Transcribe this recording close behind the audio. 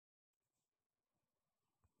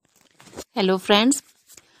Hello friends,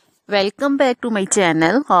 welcome back to my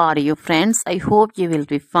channel. How are you friends? I hope you will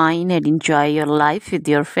be fine and enjoy your life with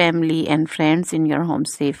your family and friends in your home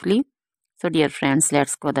safely. So dear friends,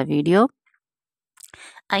 let's go the video.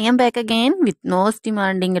 I am back again with most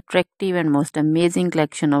demanding, attractive and most amazing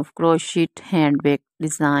collection of crochet handbag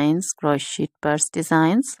designs, crochet purse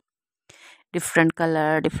designs, different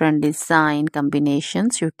color, different design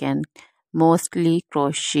combinations. You can mostly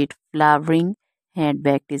crochet flowering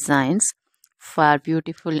handbag designs for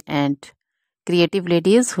beautiful and creative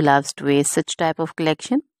ladies who loves to wear such type of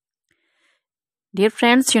collection. Dear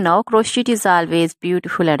friends, crochet is always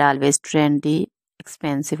beautiful and always trendy,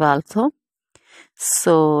 expensive also.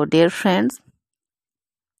 So dear friends,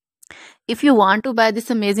 if you want to buy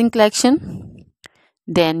this amazing collection,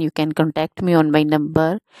 then you can contact me on my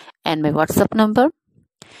number and my WhatsApp number.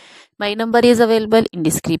 My number is available in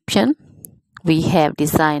description. We have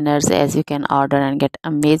designers as you can order and get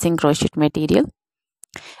amazing crochet material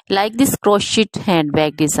like this crochet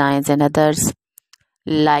handbag designs and others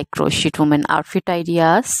like crochet woman outfit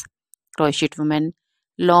ideas, crochet woman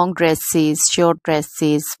long dresses, short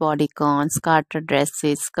dresses, bodycons, garter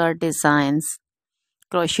dresses, skirt designs,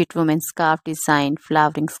 crochet woman scarf design,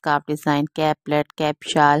 flowering scarf design, caplet, cap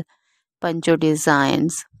shawl, poncho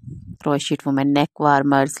designs, crochet woman neck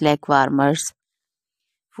warmers, leg warmers,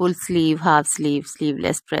 full sleeve, half sleeve,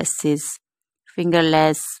 sleeveless dresses,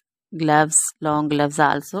 fingerless gloves, long gloves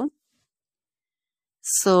also.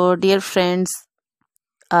 So dear friends,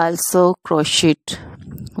 also crochet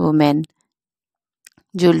women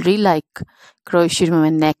jewelry like crochet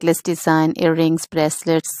women necklace design, earrings,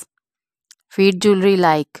 bracelets, feet jewelry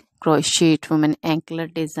like crochet women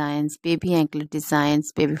anklet designs, baby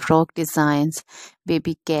frock designs,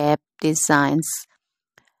 baby cap designs,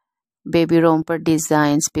 baby romper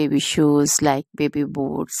designs, baby shoes like baby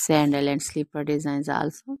boots, sandal and slipper designs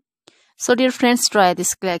also. So dear friends, try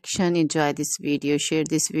this collection, enjoy this video, share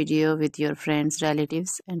this video with your friends,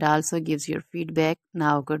 relatives and also gives your feedback.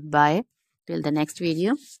 Now goodbye till the next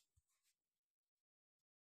video.